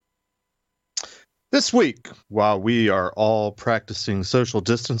This week, while we are all practicing social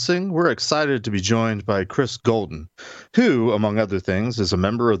distancing, we're excited to be joined by Chris Golden, who, among other things, is a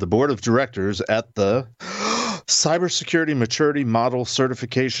member of the board of directors at the Cybersecurity Maturity Model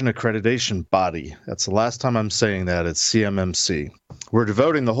Certification Accreditation Body. That's the last time I'm saying that. It's CMMC. We're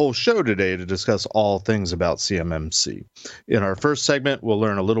devoting the whole show today to discuss all things about CMMC. In our first segment, we'll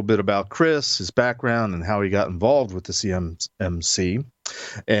learn a little bit about Chris, his background, and how he got involved with the CMMC.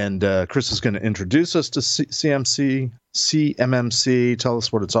 And Chris is going to introduce us to CMMC, tell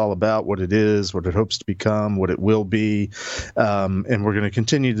us what it's all about, what it is, what it hopes to become, what it will be. And we're going to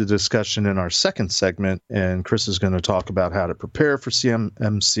continue the discussion in our second segment. And Chris is going to talk about how to prepare for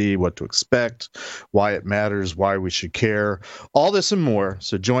CMMC, what to expect, why it matters, why we should care, all this and more.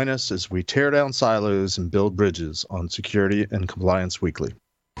 So join us as we tear down silos and build bridges on Security and Compliance Weekly.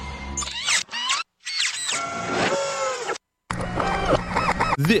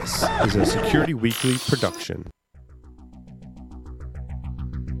 This is a Security Weekly production.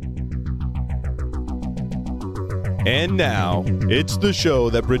 And now, it's the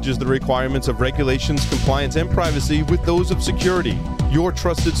show that bridges the requirements of regulations, compliance, and privacy with those of security. Your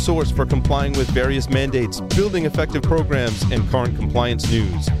trusted source for complying with various mandates, building effective programs, and current compliance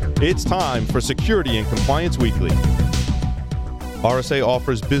news. It's time for Security and Compliance Weekly. RSA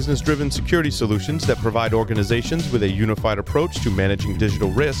offers business-driven security solutions that provide organizations with a unified approach to managing digital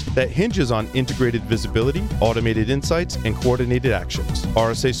risk that hinges on integrated visibility, automated insights, and coordinated actions.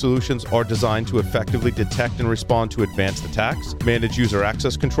 RSA solutions are designed to effectively detect and respond to advanced attacks, manage user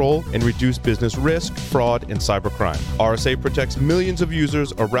access control, and reduce business risk, fraud, and cybercrime. RSA protects millions of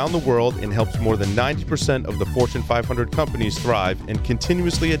users around the world and helps more than 90% of the Fortune 500 companies thrive and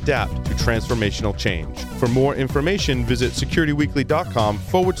continuously adapt to transformational change. For more information, visit securityweekly.com/RSA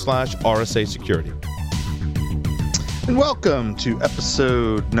Security. And welcome to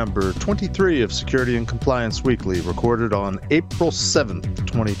episode number 23 of Security and Compliance Weekly, recorded on April 7th,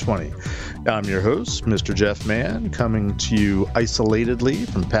 2020. I'm your host, Mr. Jeff Mann, coming to you isolatedly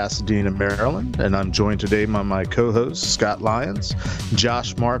from Pasadena, Maryland, and I'm joined today by my co-hosts, Scott Lyons,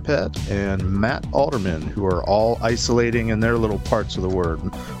 Josh Marpet, and Matt Alderman, who are all isolating in their little parts of the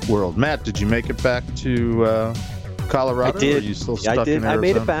world. Matt, did you make it back to Colorado? I did. Or are you still stuck I did. in Arizona? I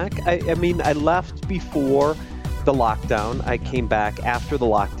made it back. I mean, I left before the lockdown. I came back after the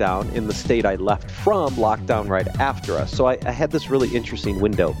lockdown in the state I left from lockdown right after us. So I had this really interesting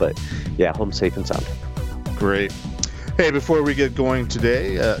window, but yeah, home safe and sound. Great. Hey, before we get going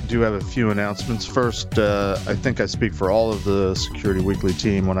today, do have a few announcements. First, I think I speak for all of the Security Weekly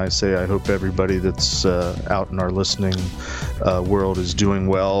team when I say I hope everybody that's out in our listening world is doing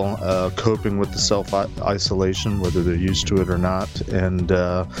well, coping with the self-isolation, whether they're used to it or not, and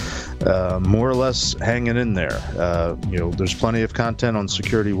more or less hanging in there. There's plenty of content on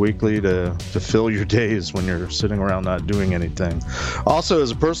Security Weekly to fill your days when you're sitting around not doing anything. Also, as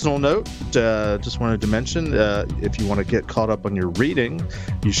a personal note, just wanted to mention, if you want to get caught up on your reading,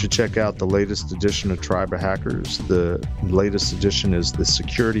 you should check out the latest edition of Tribe of Hackers. The latest edition is the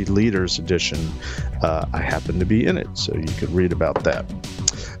Security Leaders edition. I happen to be in it, so you could read about that.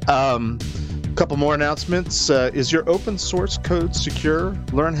 Couple more announcements. Is your open source code secure?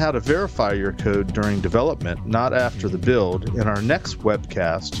 Learn how to verify your code during development, not after the build, in our next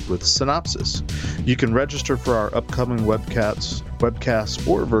webcast with Synopsys. You can register for our upcoming webcasts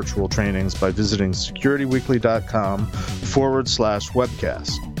or virtual trainings by visiting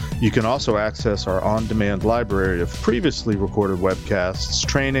securityweekly.com/webcast. You can also access our on-demand library of previously recorded webcasts,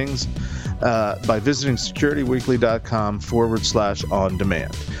 trainings, by visiting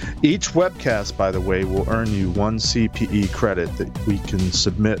securityweekly.com/on-demand. Each webcast, by the way, will earn you 1 CPE credit that we can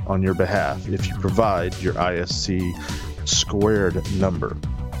submit on your behalf if you provide your ISC squared number.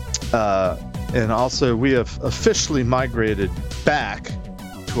 And also, we have officially migrated back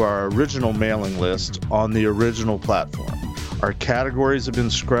to our original mailing list on the original platform. Our categories have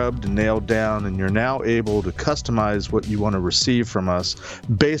been scrubbed and nailed down, and you're now able to customize what you want to receive from us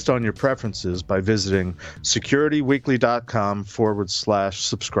based on your preferences by visiting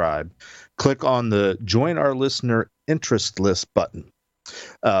securityweekly.com/subscribe. Click on the Join Our Listener Interest List button.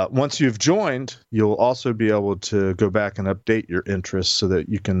 Once you've joined, you'll also be able to go back and update your interests so that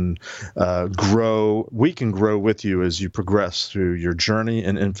you can grow. We can grow with you as you progress through your journey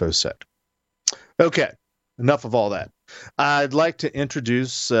in InfoSec. Okay. enough of all that. I'd like to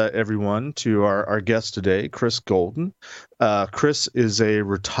introduce everyone to our guest today, Chris Golden. Chris is a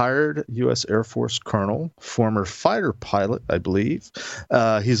retired U.S. Air Force colonel, former fighter pilot, I believe.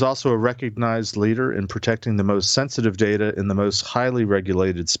 He's also a recognized leader in protecting the most sensitive data in the most highly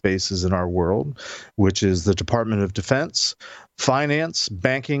regulated spaces in our world, which is the Department of Defense, finance,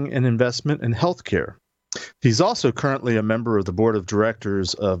 banking and investment, and healthcare. He's also currently a member of the board of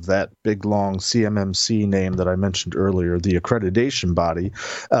directors of that big, long CMMC name that I mentioned earlier, the accreditation body,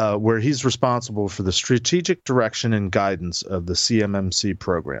 where he's responsible for the strategic direction and guidance of the CMMC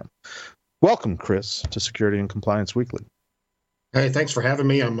program. Welcome, Chris, to Security and Compliance Weekly. Hey, thanks for having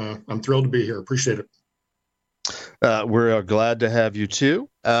me. I'm thrilled to be here. Appreciate it. We're glad to have you too.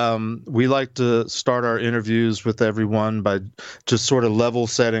 We like to start our interviews with everyone by just sort of level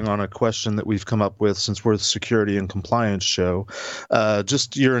setting on a question that we've come up with since we're the Security and Compliance show.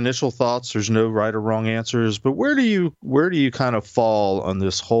 Just your initial thoughts. There's no right or wrong answers, but where do you kind of fall on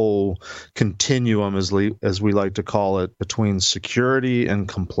this whole continuum, as we like to call it, between security and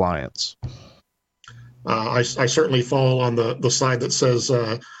compliance? I certainly fall on the side that says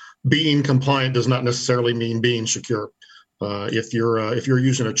being compliant does not necessarily mean being secure. If you're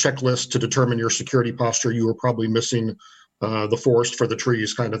using a checklist to determine your security posture, you are probably missing the forest for the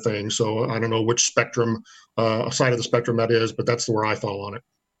trees kind of thing. So I don't know which spectrum, side of the spectrum that is, but that's where I fall on it.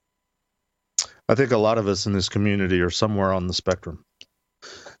 I think a lot of us in this community are somewhere on the spectrum.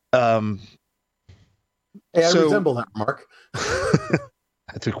 Hey, I resemble that, Mark.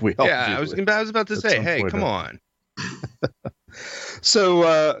 I think we all do. I was about to say, hey, come on.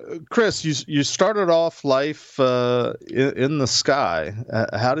 So, Chris, you started off life in the sky.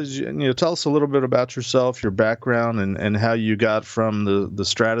 How did you tell us a little bit about yourself, your background, and how you got from the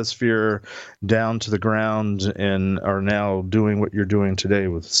stratosphere down to the ground and are now doing what you're doing today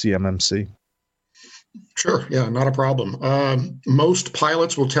with CMMC? Sure. Yeah, not a problem. Most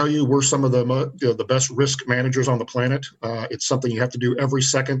pilots will tell you we're some of the best risk managers on the planet. It's something you have to do every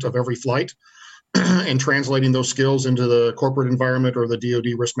second of every flight. And translating those skills into the corporate environment or the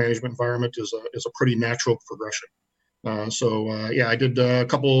DoD risk management environment is a pretty natural progression. I did a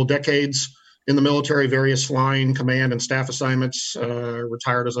couple decades in the military, various flying, command, and staff assignments.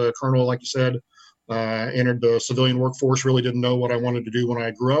 Retired as a colonel, like you said. Entered the civilian workforce. Really didn't know what I wanted to do when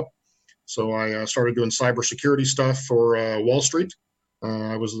I grew up, so I started doing cybersecurity stuff for Wall Street.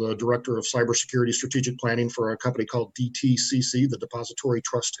 I was the director of cybersecurity strategic planning for a company called DTCC, the Depository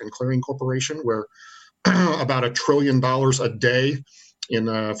Trust and Clearing Corporation, where about $1 trillion a day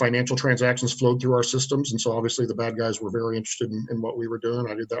in financial transactions flowed through our systems. And so obviously the bad guys were very interested in what we were doing.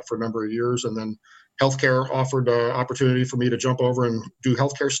 I did that for a number of years. And then healthcare offered an opportunity for me to jump over and do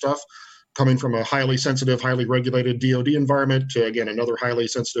healthcare stuff, coming from a highly sensitive, highly regulated DoD environment to, again, another highly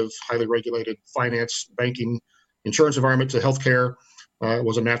sensitive, highly regulated finance, banking, insurance environment to healthcare. It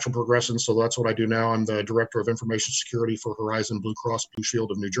was a natural progression, so that's what I do now. I'm the Director of Information Security for Horizon Blue Cross Blue Shield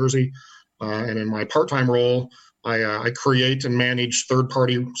of New Jersey. And in my part-time role, I create and manage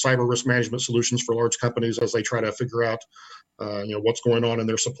third-party cyber risk management solutions for large companies as they try to figure out what's going on in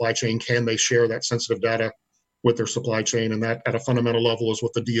their supply chain. Can they share that sensitive data with their supply chain? And that, at a fundamental level, is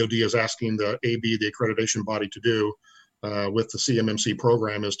what the DoD is asking the AB, the accreditation body, to do with the CMMC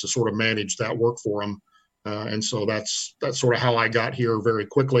program, is to sort of manage that work for them. And so that's sort of how I got here very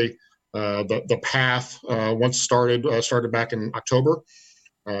quickly. The path once started back in October.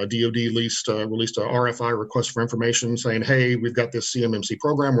 DoD released a RFI, request for information, saying, hey, we've got this CMMC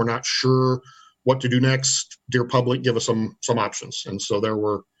program. We're not sure what to do next. Dear public, give us some options. And so there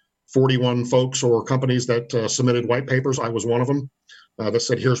were 41 folks or companies that submitted white papers. I was one of them that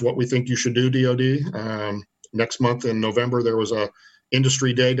said, here's what we think you should do, DoD. Next month in November, there was a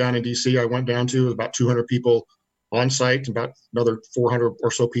industry day down in DC. I went down to about 200 people on site, about another 400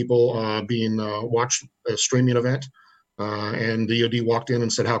 or so people being watched a streaming event. And DoD walked in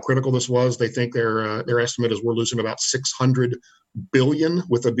and said how critical this was. They think their estimate is we're losing about $600 billion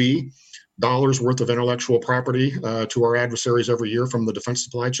with a B dollars worth of intellectual property to our adversaries every year from the defense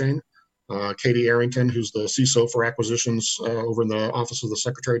supply chain. Katie Arrington, who's the CISO for acquisitions over in the Office of the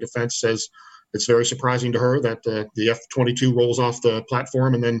Secretary of Defense, says it's very surprising to her that the F-22 rolls off the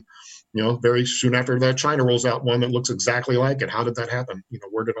platform, and then, very soon after that, China rolls out one that looks exactly like it. How did that happen?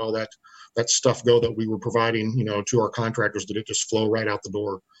 Where did all that stuff go that we were providing, to our contractors? Did it just flow right out the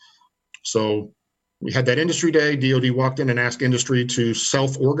door? So we had that industry day. DoD walked in and asked industry to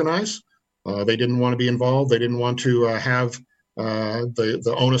self-organize. They didn't want to be involved. They didn't want to have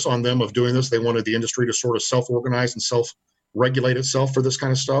the onus on them of doing this. They wanted the industry to sort of self-organize and self-regulate itself for this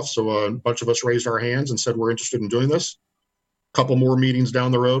kind of stuff. So a bunch of us raised our hands and said, we're interested in doing this. couple more meetings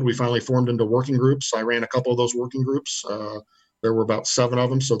down the road, we finally formed into working groups. I ran a couple of those working groups. There were about 7 of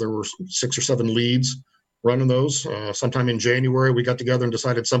them, so there were 6 or 7 leads running those. Sometime in January, we got together and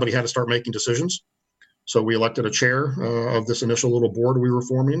decided somebody had to start making decisions. So we elected a chair of this initial little board we were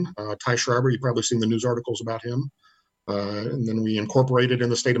forming. Ty Schreiber, you've probably seen the news articles about him. And then we incorporated in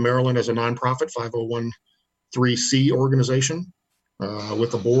the state of Maryland as a nonprofit 501(c) organization with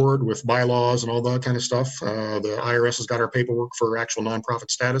the board, with bylaws and all that kind of stuff. The IRS has got our paperwork for actual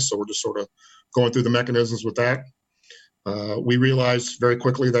nonprofit status, so we're just sort of going through the mechanisms with that. We realized very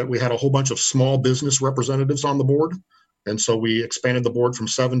quickly that we had a whole bunch of small business representatives on the board. And so we expanded the board from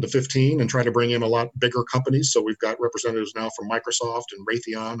 7 to 15 and tried to bring in a lot bigger companies. So we've got representatives now from Microsoft and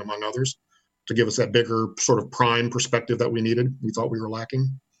Raytheon, among others, to give us that bigger sort of prime perspective that we needed. We thought we were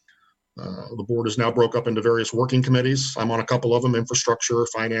lacking. The board is now broke up into various working committees. I'm on a couple of them: infrastructure,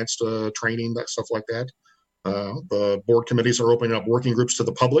 finance, training, that stuff like that. The board committees are opening up working groups to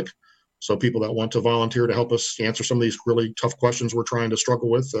the public. So people that want to volunteer to help us answer some of these really tough questions we're trying to struggle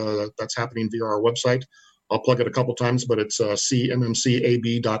with, that's happening via our website. I'll plug it a couple times, but it's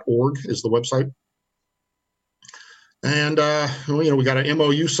cmmcab.org is the website. And we got an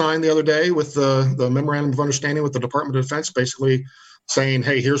MOU signed the other day with the Memorandum of Understanding with the Department of Defense, basically saying,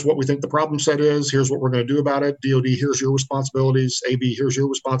 hey, here's what we think the problem set is. Here's what we're going to do about it. DOD, here's your responsibilities. AB, here's your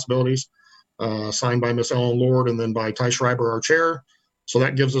responsibilities. Signed by Ms. Ellen Lord and then by Ty Schreiber, our chair. So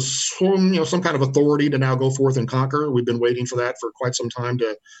that gives us some kind of authority to now go forth and conquer. We've been waiting for that for quite some time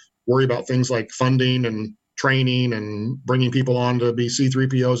to worry about things like funding and training and bringing people on to be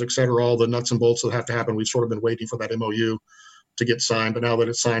C3POs, et cetera, all the nuts and bolts that have to happen. We've sort of been waiting for that MOU to get signed, but now that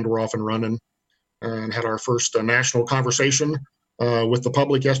it's signed, we're off and running, and had our first national conversation with the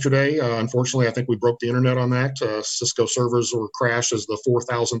public yesterday. Unfortunately, I think we broke the internet on that. Cisco servers were crashed as the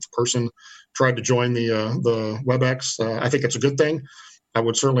 4,000th person tried to join the WebEx. I think it's a good thing. I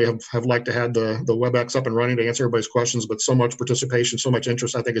would certainly have liked to have the WebEx up and running to answer everybody's questions, but so much participation, so much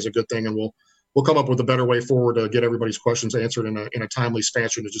interest, I think is a good thing, and we'll come up with a better way forward to get everybody's questions answered in a timely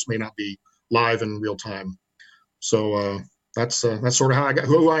fashion. It just may not be live in real time. So that's sort of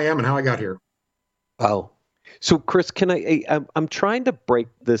who I am and how I got here. Wow. So Chris, I'm trying to break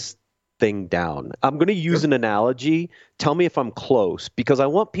this thing down. I'm going to use an analogy. Tell me if I'm close, because I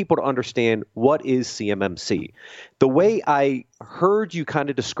want people to understand what is CMMC. The way I heard you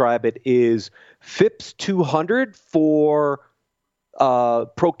kind of describe it is FIPS 200 for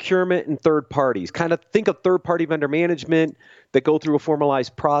procurement and third parties. Kind of think of third-party vendor management that go through a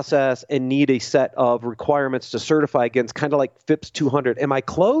formalized process and need a set of requirements to certify against, kind of like FIPS 200. Am I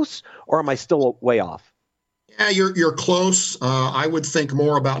close, or am I still way off? Yeah, you're close. I would think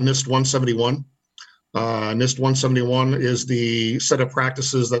more about NIST 171. NIST 171 is the set of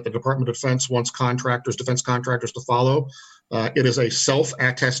practices that the Department of Defense wants defense contractors to follow. It is a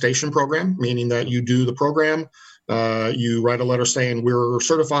self-attestation program, meaning that you do the program, you write a letter saying we're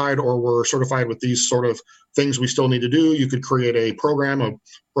certified, or we're certified with these sort of things we still need to do. You could create a program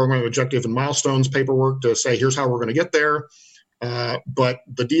objective and milestones paperwork to say, here's how we're going to get there. But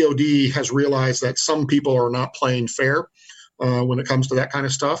the DOD has realized that some people are not playing fair when it comes to that kind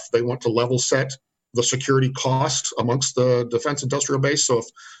of stuff. They want to level set the security cost amongst the defense industrial base. So if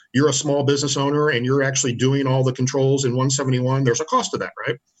you're a small business owner and you're actually doing all the controls in 171, there's a cost to that,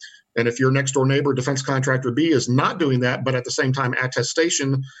 right? And if your next door neighbor, defense contractor B, is not doing that, but at the same time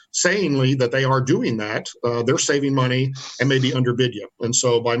attestation sayingly that they are doing that, they're saving money and maybe underbid you. And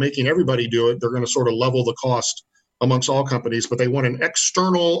so by making everybody do it, they're going to sort of level the cost amongst all companies, but they want an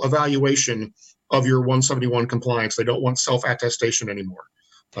external evaluation of your 171 compliance. They don't want self-attestation anymore.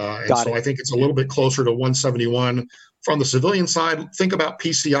 I think it's a little bit closer to 171. From the civilian side, think about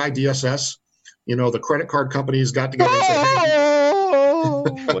PCI DSS. The credit card companies got together and said,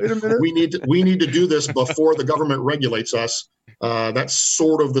 hey, wait a minute. we need to do this before the government regulates us. That's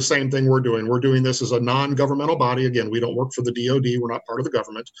sort of the same thing we're doing. We're doing this as a non-governmental body. Again, we don't work for the DOD. We're not part of the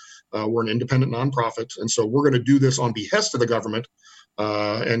government. We're an independent nonprofit. And so we're going to do this on behest of the government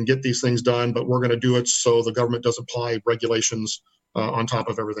and get these things done. But we're going to do it so the government doesn't apply regulations on top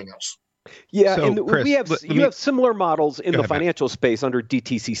of everything else. Yeah, so, and Chris, you have similar models in the financial space under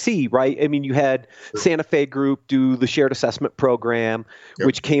DTCC, right? I mean, you had Santa Fe Group do the shared assessment program,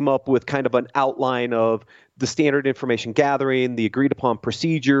 which came up with kind of an outline of the standard information gathering, the agreed upon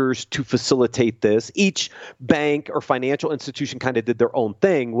procedures to facilitate this. Each bank or financial institution kind of did their own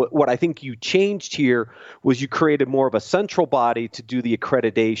thing. What I think you changed here was you created more of a central body to do the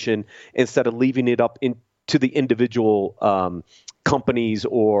accreditation instead of leaving it up to the individual companies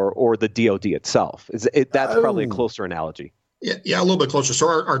or the DOD itself. That's probably a closer analogy. Yeah, a little bit closer. So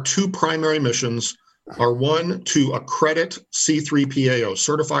our two primary missions are one, to accredit C3PAO,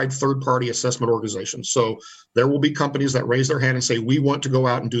 Certified Third Party Assessment Organizations. So there will be companies that raise their hand and say, we want to go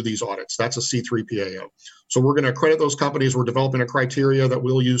out and do these audits. That's a C3PAO. So we're going to accredit those companies. We're developing a criteria that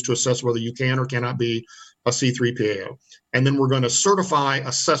we'll use to assess whether you can or cannot be a C3PAO. And then we're going to certify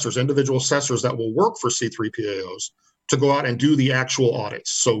assessors, individual assessors that will work for C3PAOs to go out and do the actual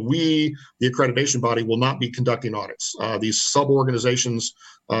audits. So we, the accreditation body, will not be conducting audits. These sub-organizations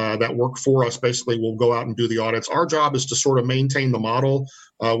that work for us basically will go out and do the audits. Our job is to sort of maintain the model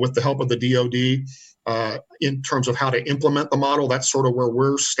with the help of the DoD. In terms of how to implement the model, that's sort of where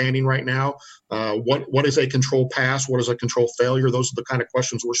we're standing right now. What is a control pass? What is a control failure? Those are the kind of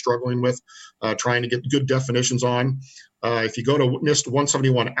questions we're struggling with, trying to get good definitions on. If you go to NIST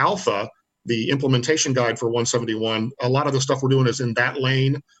 171 Alpha, the implementation guide for 171, a lot of the stuff we're doing is in that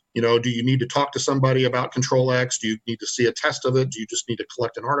lane. You know, do you need to talk to somebody about Control X? Do you need to see a test of it? Do you just need to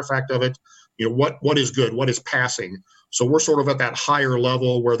collect an artifact of it? You know, what is good? What is passing? So we're sort of at that higher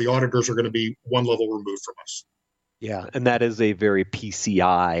level where the auditors are going to be one level removed from us. Yeah, and that is a very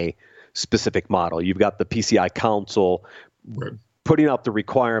PCI specific model. You've got the PCI Council putting out the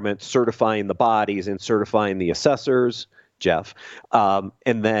requirements, certifying the bodies and certifying the assessors, Jeff. And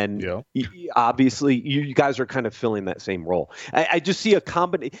then obviously you guys are kind of filling that same role. I just see a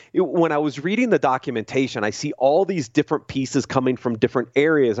combination. When I was reading the documentation, I see all these different pieces coming from different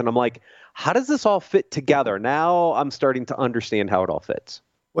areas. And I'm like, how does this all fit together? Now I'm starting to understand how it all fits.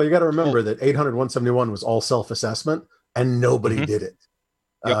 Well, you got to remember that 800-171 was all self-assessment and nobody did it.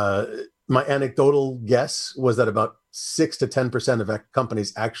 Yep. My anecdotal guess was that about 6 to 10% of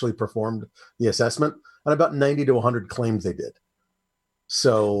companies actually performed the assessment, and about 90 to 100 claimed they did.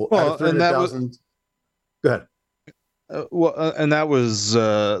 So, out of 300,000, go ahead. And that was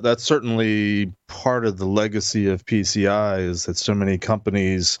that's certainly part of the legacy of PCI, is that so many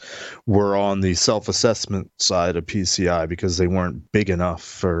companies were on the self-assessment side of PCI because they weren't big enough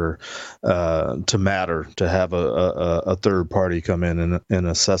for to matter to have a third party come in and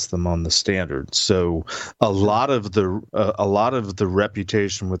assess them on the standard. So a lot of the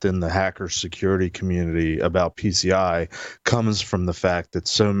reputation within the hacker security community about PCI comes from the fact that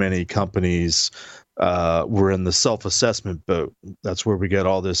so many companies we're in the self-assessment boat. That's where we get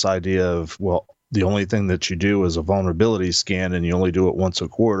all this idea of, well, the only thing that you do is a vulnerability scan and you only do it once a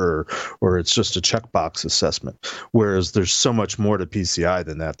quarter, or it's just a checkbox assessment. Whereas there's so much more to PCI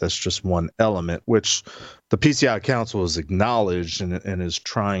than that. That's just one element, which the PCI Council has acknowledged and is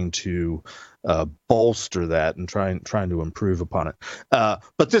trying to bolster that and trying to improve upon it.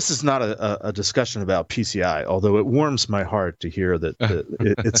 But this is not a discussion about PCI, although it warms my heart to hear that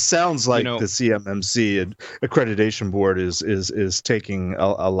it sounds like the CMMC accreditation board is taking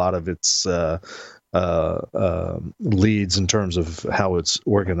a lot of its leads in terms of how it's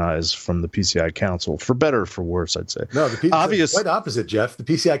organized from the PCI Council, for better or for worse, I'd say. No, quite opposite, Jeff. The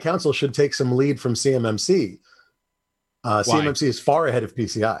PCI Council should take some lead from CMMC. CMMC is far ahead of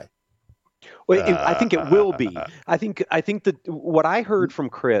PCI. Well, I think it will be. I think that what I heard from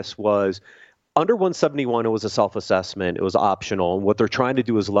Chris was, under 171, it was a self-assessment. It was optional. And what they're trying to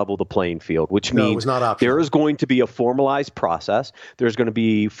do is level the playing field, which means there is going to be a formalized process. There's going to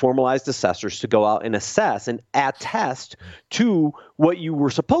be formalized assessors to go out and assess and attest to what you were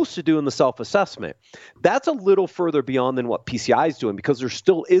supposed to do in the self-assessment. That's a little further beyond than what PCI is doing, because there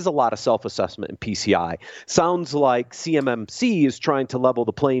still is a lot of self-assessment in PCI. Sounds like CMMC is trying to level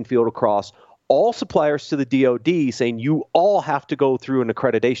the playing field across all suppliers to the DoD, saying you all have to go through an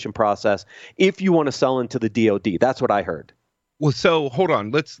accreditation process if you want to sell into the DoD. That's what I heard. Well, so hold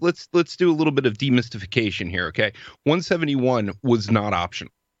on. Let's do a little bit of demystification here, okay? 171 was not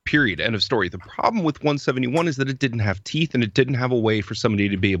optional. Period. End of story. The problem with 171 is that it didn't have teeth, and it didn't have a way for somebody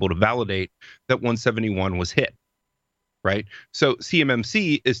to be able to validate that 171 was hit. Right? So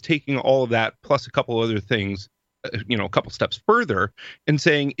CMMC is taking all of that plus a couple other things, a couple steps further, and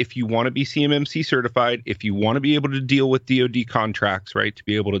saying, if you want to be CMMC certified, if you want to be able to deal with DoD contracts, right, to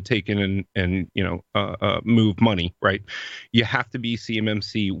be able to take in and move money, right, you have to be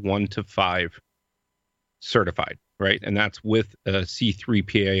CMMC 1 to 5 certified, right, and that's with a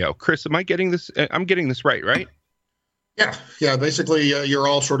C3 PAO. Chris, am I getting this? I'm getting this right? Yeah. Basically, you're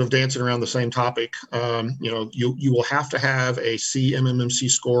all sort of dancing around the same topic. You will have to have a CMMC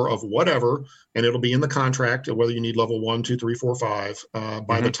score of whatever, and it'll be in the contract, whether you need level 1, 2, 3, 4, 5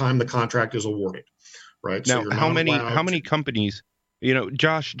 by the time the contract is awarded. Right. Now, so how many companies?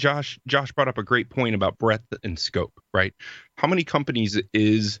 Josh brought up a great point about breadth and scope. Right. How many companies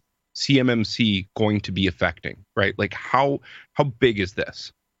is CMMC going to be affecting? Right. Like how big is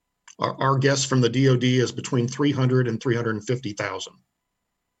this? Our guess from the DoD is between 300 and 350,000.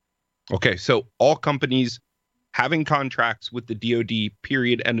 Okay, so all companies having contracts with the DoD,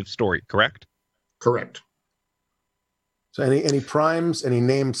 period, end of story, correct? Correct. So any primes, any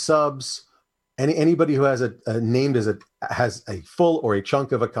named subs, anybody who has has a full or a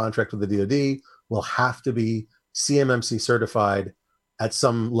chunk of a contract with the DoD will have to be CMMC certified at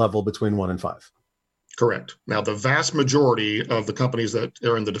some level between 1 and 5. Correct. Now, the vast majority of the companies that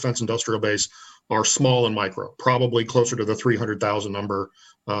are in the defense industrial base are small and micro, probably closer to the 300,000 number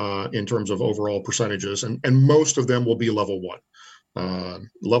in terms of overall percentages, and most of them will be level 1.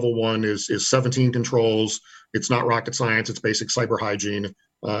 Level 1 is 17 controls. It's not rocket science. It's basic cyber hygiene.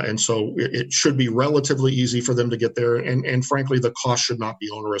 And so it should be relatively easy for them to get there. And frankly, the cost should not be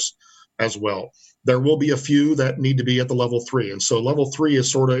onerous as well. There will be a few that need to be at the level 3. And so level 3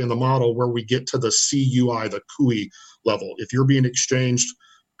 is sort of in the model where we get to the CUI, the CUI level. If you're being exchanged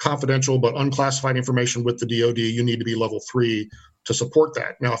confidential but unclassified information with the DoD, you need to be level 3 to support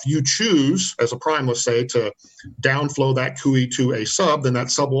that. Now, if you choose, as a prime, let's say, to downflow that CUI to a sub, then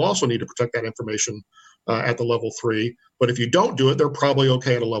that sub will also need to protect that information at the level 3. But if you don't do it, they're probably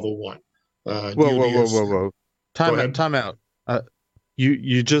okay at a level 1. Whoa. Time out.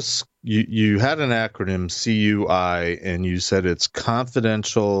 You had an acronym CUI, and you said it's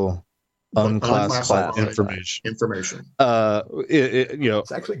confidential, unclassified information. It's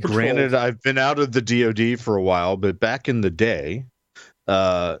actually controlled. Granted, I've been out of the DoD for a while, but back in the day,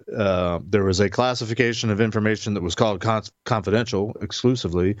 there was a classification of information that was called confidential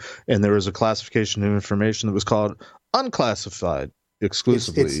exclusively, and there was a classification of information that was called unclassified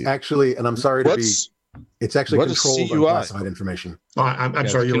exclusively. It's actually, and I'm sorry to be, it's actually controlled unclassified information. I'm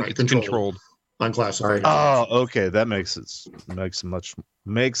sorry, you're right. It's controlled unclassified. Oh, okay, that makes it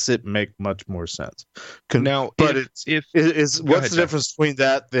make much more sense. Now, but what's the difference between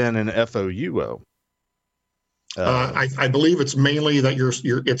that then and FOUO? I believe it's mainly that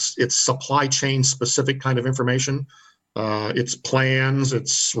it's supply chain specific kind of information. It's plans,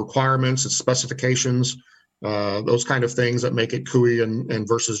 it's requirements, it's specifications, those kind of things that make it CUI and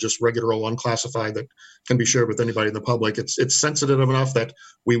versus just regular old unclassified that can be shared with anybody in the public. It's sensitive enough that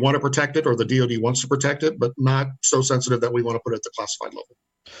we want to protect it, or the DoD wants to protect it, but not so sensitive that we want to put it at the classified level.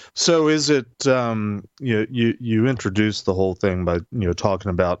 So is it you introduced the whole thing by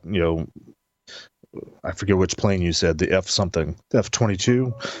talking about I forget which plane you said, the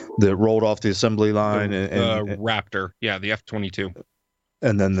F-22 that rolled off the assembly line, and Raptor, the F-22.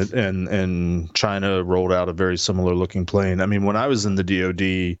 And then and China rolled out a very similar looking plane. I mean, when I was in the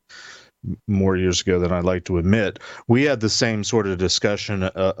DoD more years ago than I'd like to admit, we had the same sort of discussion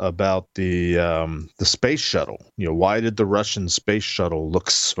about the space shuttle. Why did the Russian space shuttle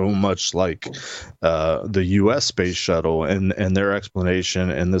look so much like the U.S. space shuttle? And their explanation,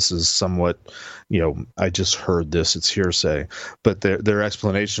 and this is somewhat, I just heard this, it's hearsay, but their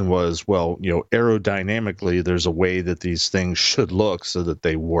explanation was, well, aerodynamically, there's a way that these things should look so that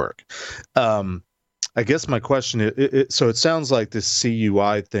they work. I guess my question is, so it sounds like this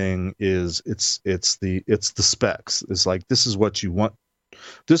CUI thing is it's the specs. It's like, this is what you want.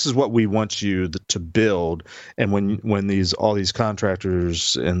 This is what we want you to build. And when all these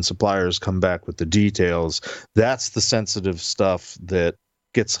contractors and suppliers come back with the details, that's the sensitive stuff that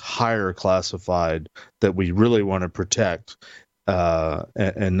gets higher classified that we really want to protect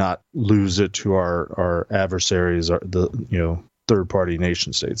and not lose it to our adversaries, third-party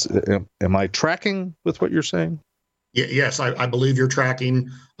nation states. Am I tracking with what you're saying? Yes, I believe you're tracking.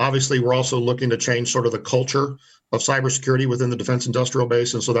 Obviously, we're also looking to change sort of the culture of cybersecurity within the defense industrial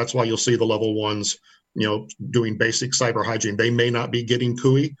base, and so that's why you'll see the level 1s, doing basic cyber hygiene. They may not be getting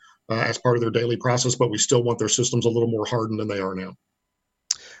CUI as part of their daily process, but we still want their systems a little more hardened than they are now.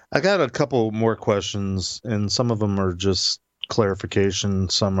 I got a couple more questions, and some of them are just clarification.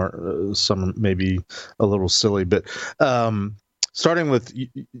 Some are maybe a little silly, but starting with,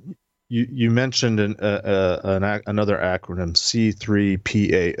 you mentioned another acronym,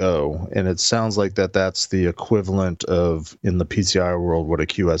 C3PAO, and it sounds like that's the equivalent of, in the PCI world, what a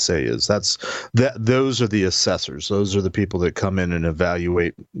QSA is. Those are the assessors. Those are the people that come in and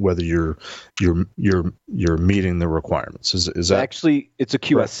evaluate whether you're meeting the requirements. Is that actually? It's a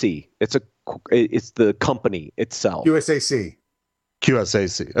QSC. It's the company itself. QSAC.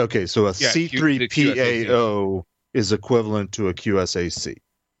 Okay, so a C3PAO is equivalent to a QSAC.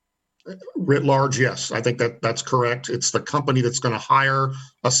 Writ large, yes. I think that's correct. It's the company that's going to hire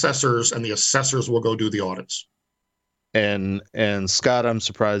assessors, and the assessors will go do the audits. And Scott, I'm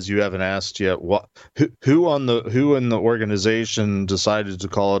surprised you haven't asked yet. Who in the organization decided to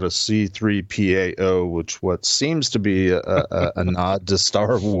call it a C3PAO, what seems to be a nod to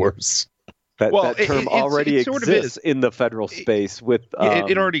Star Wars? That term already it sort exists in the federal space with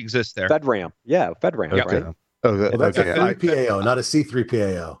it already exists there. FedRAMP. Yeah, FedRAMP, Yep. right? Well, that's Okay. a 3PAO, not a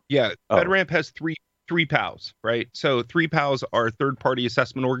C3PAO. Yeah, FedRAMP has three PAOs, right? So 3 PAOs are third-party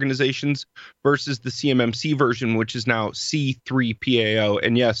assessment organizations versus the CMMC version, which is now C3PAO.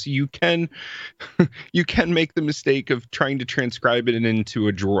 And yes, you can make the mistake of trying to transcribe it into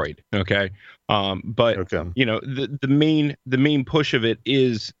a droid. Okay, but you know the main push of it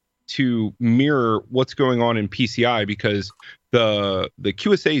is to mirror what's going on in PCI, because the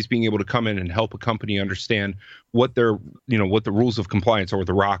QSAs being able to come in and help a company understand what their what the rules of compliance or what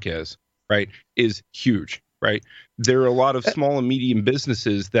the ROC is, right, is huge, right? There are a lot of small and medium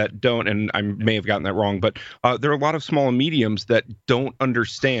businesses that don't, and I may have gotten that wrong, but there are a lot of small and mediums that don't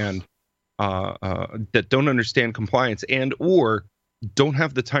understand compliance and or don't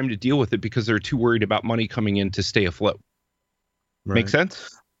have the time to deal with it because they're too worried about money coming in to stay afloat. Right. Make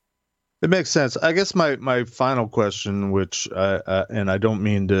sense? It makes sense. I guess my final question, which and I don't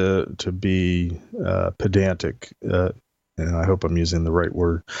mean to be pedantic, and I hope I'm using the right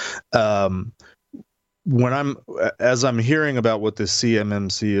word. As I'm hearing about what the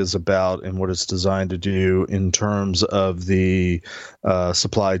CMMC is about and what it's designed to do in terms of the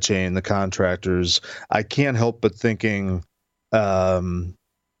supply chain, the contractors, I can't help but thinking.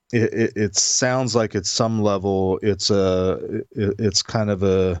 It sounds like at some level it's kind of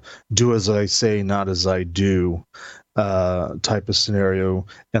a do as I say, not as I do type of scenario.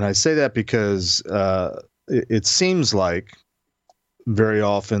 And I say that because it seems like very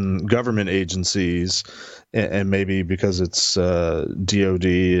often government agencies, and maybe because it's DOD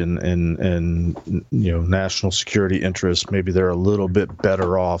and national security interests, maybe they're a little bit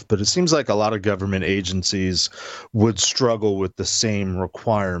better off. But it seems like a lot of government agencies would struggle with the same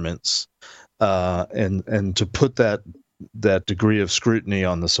requirements, and to put that degree of scrutiny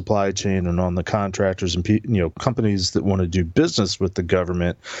on the supply chain and on the contractors and companies that want to do business with the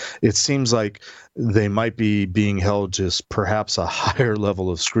government, it seems like they might be being held to perhaps a higher level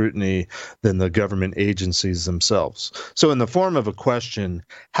of scrutiny than the government agencies themselves. So in the form of a question,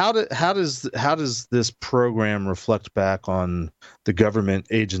 how does this program reflect back on the government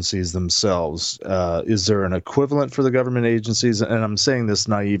agencies themselves? Is there an equivalent for the government agencies? And I'm saying this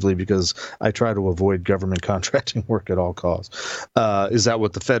naively because I try to avoid government contracting work at all costs. Is that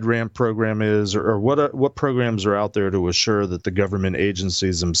what the FedRAMP program is, or what programs are out there to assure that the government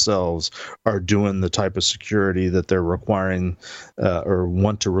agencies themselves are doing the type of security that they're requiring or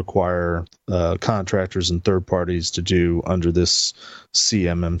want to require contractors and third parties to do under this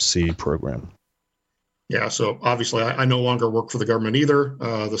CMMC program? Yeah, so obviously I no longer work for the government either.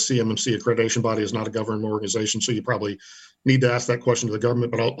 The CMMC accreditation body is not a government organization, so you probably need to ask that question to the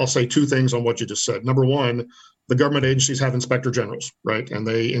government. But I'll say two things on what you just said. Number one, the government agencies have inspector generals, right? And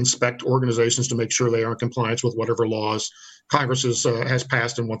they inspect organizations to make sure they are in compliance with whatever laws Congress has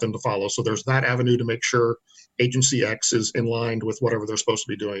passed and want them to follow. So there's that avenue to make sure Agency X is in line with whatever they're supposed to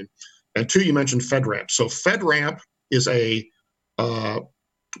be doing. And two, you mentioned FedRAMP. So FedRAMP is a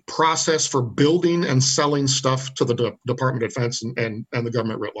process for building and selling stuff to the Department of Defense and the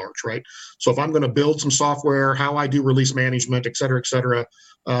government writ large, right? So if I'm going to build some software, how I do release management, et cetera,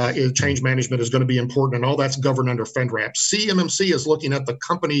 change management is going to be important, and all that's governed under FedRAMP. CMMC is looking at the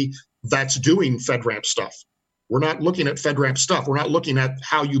company that's doing FedRAMP stuff. We're not looking at FedRAMP stuff. We're not looking at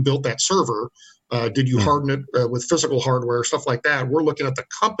how you built that server. Did you harden it with physical hardware, stuff like that? We're looking at the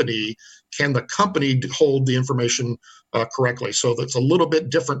company. Can the company hold the information correctly? So that's a little bit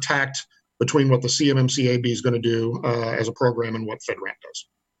different tact between what the CMMC AB is going to do as a program and what FedRAMP does.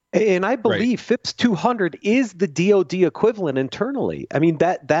 And I believe FIPS 200 is the DoD equivalent internally. I mean,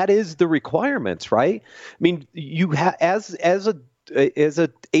 that is the requirements, right? I mean, you as a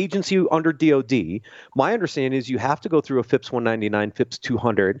agency under DoD, my understanding is you have to go through a FIPS 199, FIPS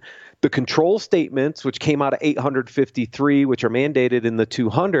 200. The control statements, which came out of 853, which are mandated in the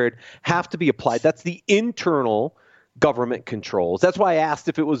 200, have to be applied. That's the internal government controls. That's why I asked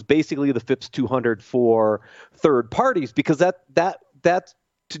if it was basically the FIPS 200 for third parties, because that's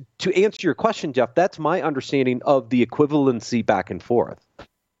to answer your question, Jeff, that's my understanding of the equivalency back and forth.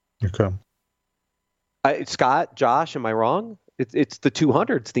 Okay. Scott, Josh, am I wrong? It's the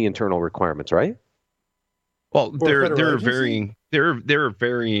 200's the internal requirements, right? Well, there are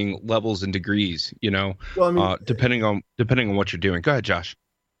varying levels and degrees, Well, I mean, depending on what you're doing. Go ahead, Josh.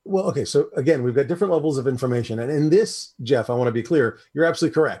 Well, okay. So again, we've got different levels of information, and in this, Jeff, I want to be clear. You're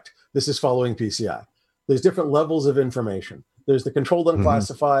absolutely correct. This is following PCI. There's different levels of information. There's the controlled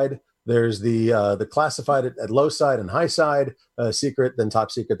unclassified. There's the classified at low side and high side, secret, then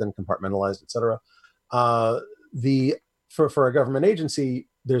top secret, then compartmentalized, et cetera. For a government agency,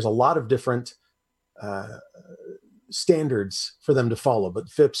 there's a lot of different standards for them to follow. But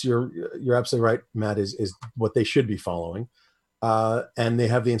FIPS, you're absolutely right, Matt, is what they should be following. And they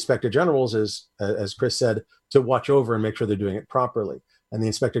have the inspector generals, as Chris said, to watch over and make sure they're doing it properly. And the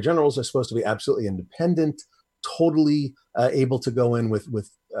inspector generals are supposed to be absolutely independent, totally able to go in with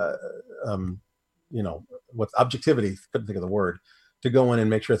objectivity, couldn't think of the word, to go in and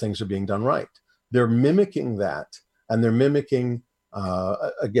make sure things are being done right. They're mimicking that, and they're mimicking,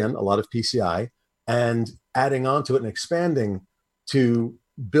 again, a lot of PCI, and adding on to it and expanding to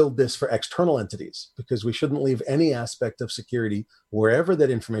build this for external entities, because we shouldn't leave any aspect of security, wherever that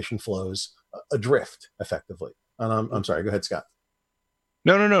information flows, adrift effectively. And I'm sorry, go ahead, Scott.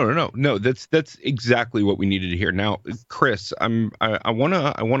 No. That's exactly what we needed to hear. Now, Chris, I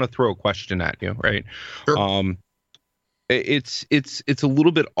wanna throw a question at you, right? Sure. It's a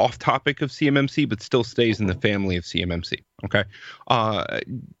little bit off topic of CMMC, but still stays in the family of CMMC. Okay.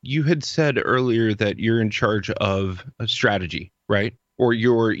 You had said earlier that you're in charge of a strategy, right? Or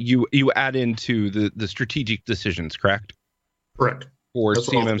you add into the strategic decisions, correct? Correct. For That's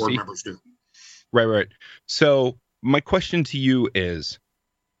CMMC. what all the board members do. Right. So my question to you is,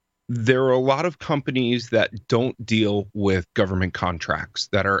 there are a lot of companies that don't deal with government contracts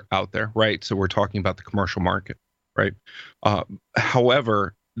that are out there, right? So we're talking about the commercial market, right?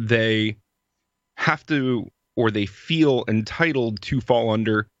 However, they have to, or they feel entitled to fall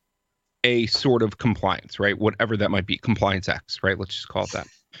under a sort of compliance, right? Whatever that might be, Compliance X, right? Let's just call it that.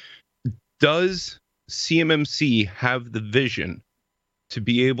 Does CMMC have the vision to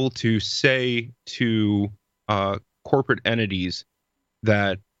be able to say to corporate entities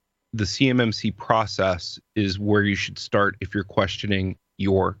that the CMMC process is where you should start if you're questioning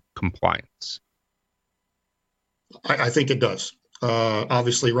your compliance? I think it does.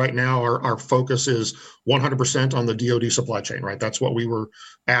 Obviously, right now, our focus is 100% on the DoD supply chain, right? That's what we were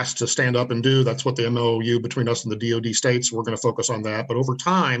asked to stand up and do. That's what the MOU between us and the DoD states. We're going to focus on that. But over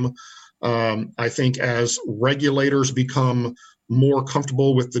time, I think as regulators become more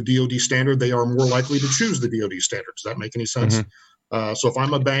comfortable with the DoD standard, they are more likely to choose the DoD standard. Does that make any sense? Mm-hmm. So if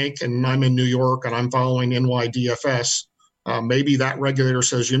I'm a bank and I'm in New York and I'm following NYDFS, maybe that regulator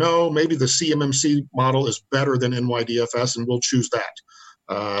says, maybe the CMMC model is better than NYDFS, and we'll choose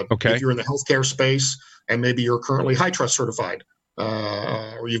that. Okay. If you're in the healthcare space and maybe you're currently HITRUST certified,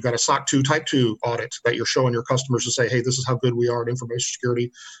 or you've got a SOC 2 Type 2 audit that you're showing your customers to say, hey, this is how good we are at information security,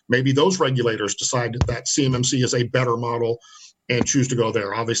 maybe those regulators decide that CMMC is a better model and choose to go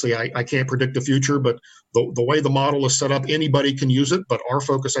there. Obviously, I can't predict the future, but the way the model is set up, anybody can use it. But our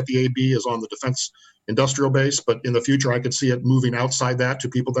focus at the AB is on the defense industrial base. But in the future, I could see it moving outside that to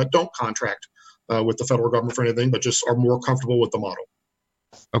people that don't contract with the federal government for anything, but just are more comfortable with the model.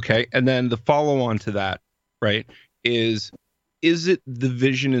 Okay. And then the follow-on to that, right, is it the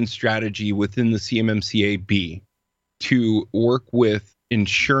vision and strategy within the CMMC AB to work with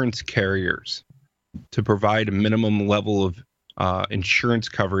insurance carriers to provide a minimum level of insurance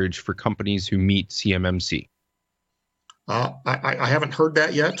coverage for companies who meet CMMC? I haven't heard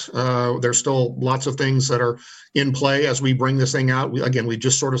that yet. There's still lots of things that are in play as we bring this thing out. We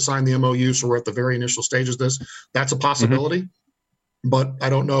just sort of signed the MOU, so we're at the very initial stages of this. That's a possibility, but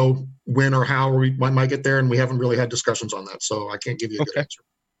I don't know when or how we might get there, and we haven't really had discussions on that, so I can't give you a good answer.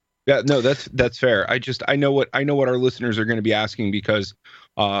 Yeah, no, that's fair. I know what our listeners are going to be asking, because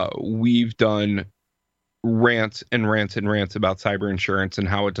we've done rants and rants and rants about cyber insurance and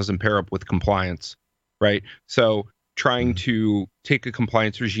how it doesn't pair up with compliance, right? So trying to take a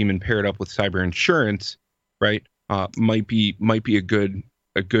compliance regime and pair it up with cyber insurance, right, might be a good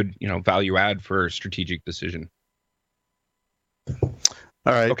value add for a strategic decision.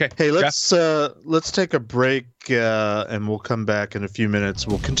 All right. Okay. Hey, let's take a break, and we'll come back in a few minutes.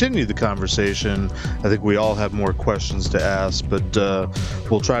 We'll continue the conversation. I think we all have more questions to ask, but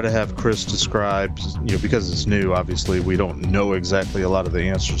we'll try to have Chris describe, because it's new. Obviously, we don't know exactly a lot of the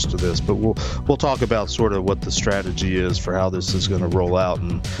answers to this, but we'll talk about sort of what the strategy is for how this is going to roll out,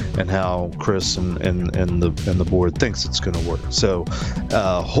 and how Chris and the board thinks it's going to work. So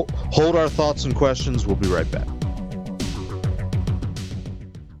hold our thoughts and questions. We'll be right back.